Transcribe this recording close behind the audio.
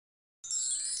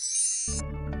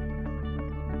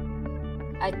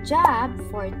A job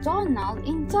for Donald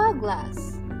and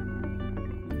Douglas.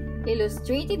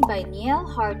 Illustrated by Neil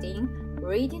Harding,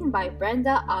 written by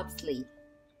Brenda Upsley.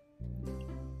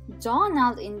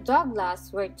 Donald and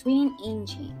Douglas were twin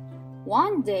engines.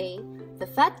 One day, the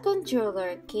fat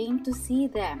controller came to see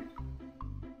them.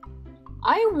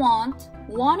 "I want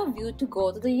one of you to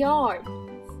go to the yard,"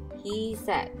 he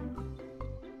said.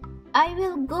 "I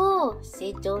will go,"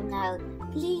 said Donald.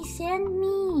 "Please send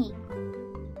me."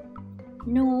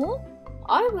 "No,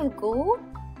 I will go,"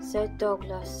 said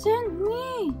Douglas. "Send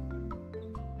me."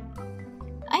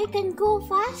 "I can go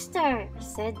faster,"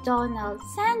 said Donald.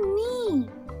 "Send me."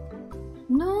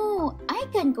 "No, I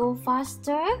can go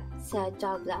faster," said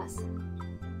Douglas.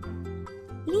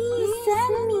 Please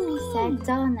send me," said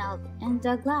Donald and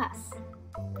Douglas.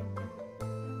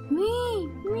 Me,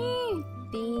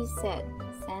 he said.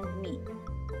 "Send me."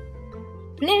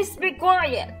 "Please be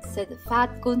quiet," said the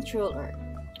fat controller.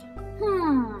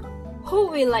 Who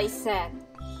will I send?"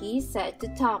 he said to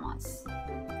Thomas.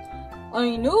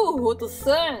 "I know who to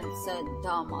send," said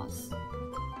Thomas.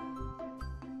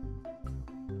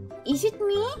 Is it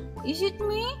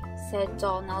me?" said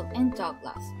Donald and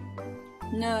Douglas.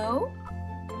 "No."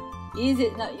 "Is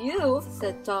it not you?"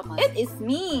 said Thomas. "It is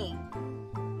me.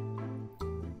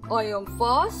 I am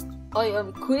fast, I am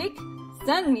quick,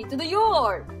 send me to the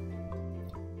yard."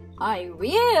 "I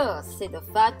will," said the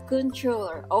fat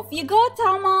controller. "Off you go,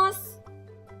 Thomas."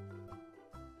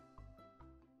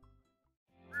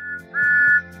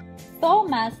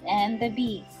 Thomas and the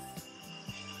Bees.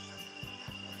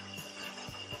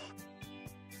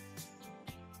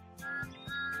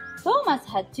 Thomas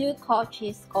had two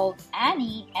coaches called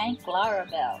Annie and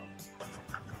Clarabelle.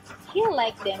 He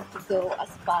liked them to go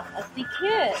as fast as they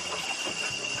could.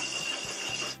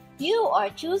 "You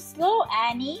are too slow,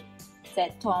 Annie,"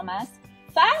 said Thomas.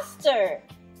 "Faster!"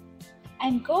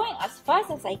 "I'm going as fast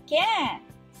as I can,"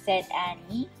 said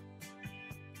Annie.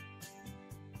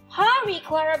 "Hurry,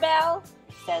 Clarabelle,"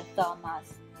 said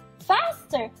Thomas.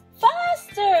 "Faster!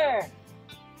 Faster!"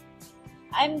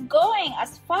 "I'm going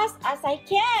as fast as I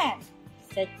can,"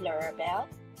 said Clarabelle.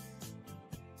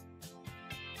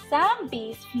 Some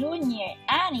bees flew near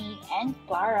Annie and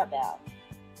Clarabelle.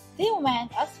 They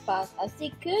went as fast as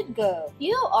they could go.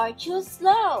 "You are too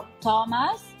slow,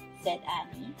 Thomas," said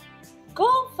Annie. "Go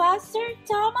faster,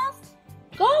 Thomas!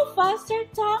 Go faster,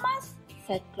 Thomas!"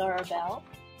 said Clarabelle.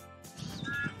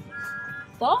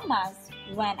 Thomas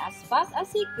went as fast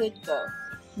as he could go.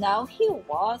 Now he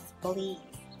was pleased.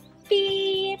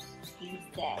 "Beep," he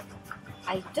said.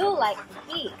 "I do like the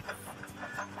bees."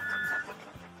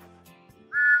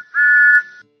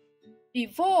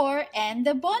 Trevor and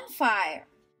the Bonfire.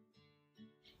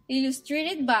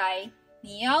 Illustrated by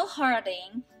Neil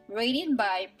Harding, written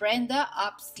by Brenda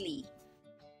Upsley.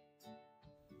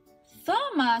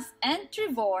 Thomas and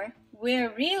Trevor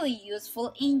were really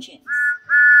useful engines.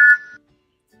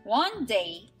 One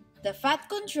day, the fat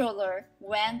controller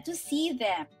went to see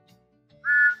them.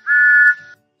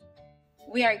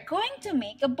 "We are going to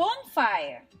make a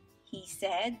bonfire," he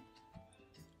said.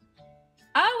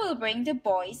 "I will bring the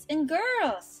boys and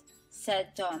girls,"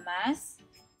 said Thomas.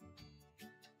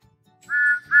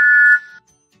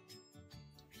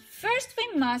 "First we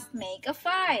must make a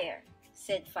fire,"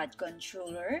 said Fat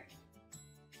Controller.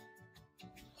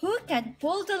 "Who can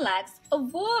pull the logs of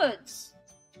woods?"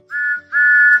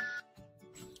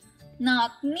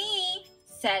 "Not me,"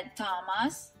 said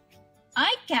Thomas.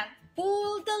 "I can't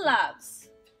pull the logs."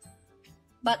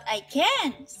 "But I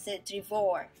can," said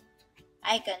Trevor.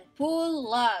 "I can pull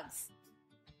logs."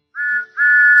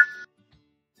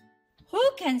 "Who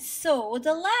can sew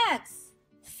the logs?"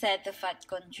 said the Fat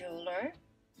Controller.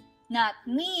 "Not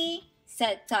me,"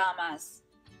 said Thomas.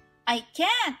 "I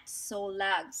can't sew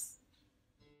logs."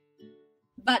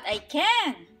 "But I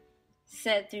can,"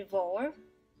 said Trevor.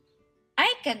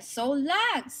 "I can sew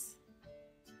logs."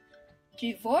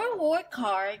 Trevor worked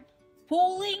hard,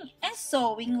 pulling and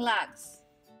sewing logs.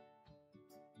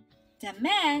 The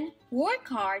men worked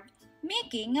hard,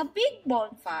 making a big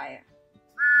bonfire.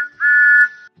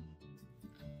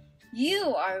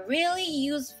 "You are really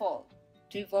useful,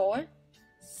 Trevor,"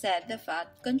 said the Fat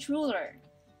Controller.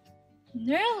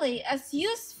 "Nearly as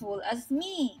useful as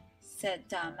me," said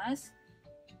Thomas.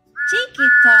 "Take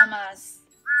it, Thomas."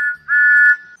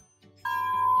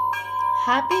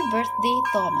 Happy Birthday,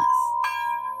 Thomas.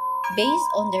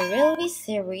 Based on the railway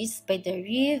series by the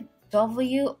Reeve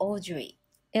W. Audrey.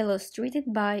 Illustrated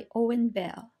by Owen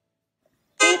Bell.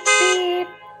 Beep, beep!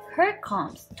 Here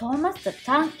comes Thomas the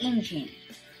Tank Engine.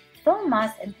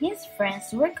 Thomas and his friends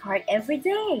work hard every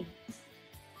day.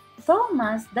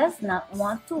 Thomas does not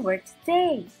want to work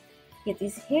today. It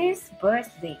is his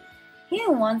birthday. He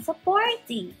wants a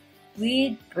party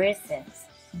with presents,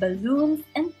 balloons,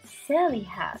 and silly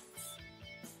hats.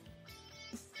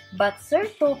 But Sir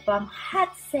Topham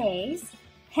Hatt says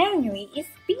Henry is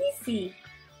busy,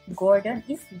 Gordon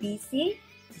is busy,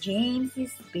 James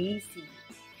is busy.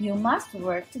 You must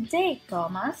work today,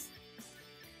 Thomas.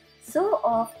 So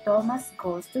off Thomas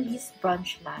goes to his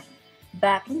branch line,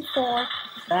 back and forth,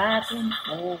 back and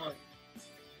forth.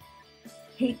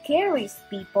 He carries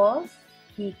people,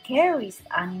 he carries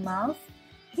animals,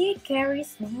 he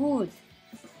carries wood,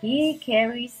 he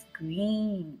carries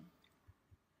grain.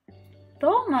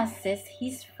 Thomas says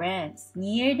his friends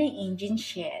near the engine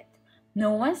shed.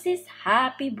 No one says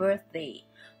happy birthday.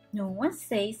 No one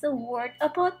says a word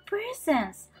about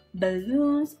presents,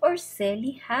 balloons, or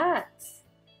silly hats.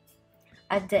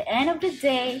 At the end of the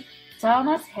day,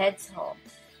 Thomas heads home.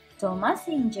 Thomas'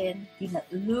 engine did not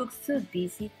look so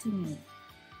busy to me.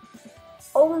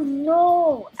 Oh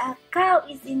no, a cow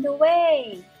is in the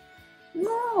way.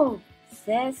 Move,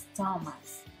 says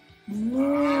Thomas.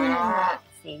 Move,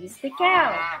 says the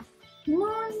cow.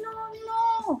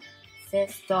 No,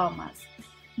 says Thomas.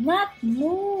 Not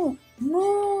move,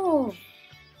 move.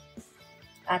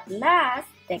 At last,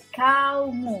 the cow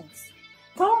moves.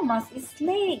 Thomas is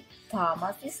late.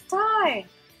 Thomas is tired.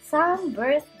 Some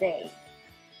birthday.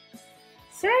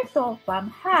 Sir Topham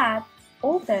Hatt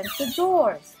opens the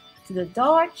doors to the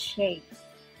dark shade.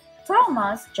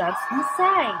 Thomas jogs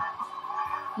inside.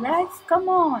 Let's come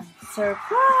on.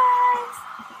 Surprise!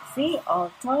 See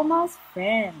all Thomas'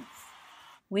 friends.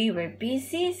 We were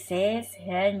busy, says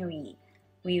Henry.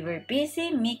 We were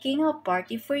busy making a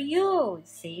party for you,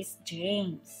 says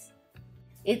James.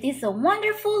 It is a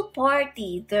wonderful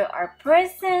party. There are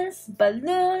presents,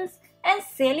 balloons, and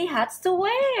silly hats to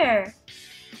wear.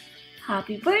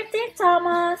 Happy birthday,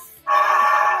 Thomas!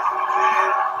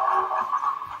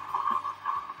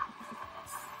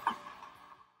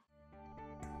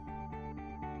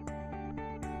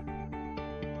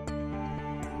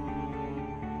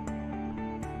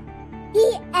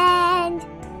 The end.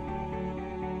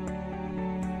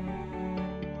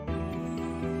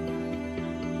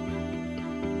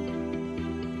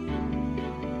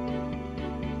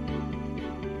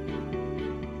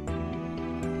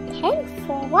 Thanks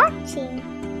for watching.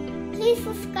 Please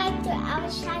subscribe to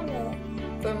our channel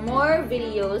For more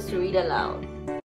videos, read aloud.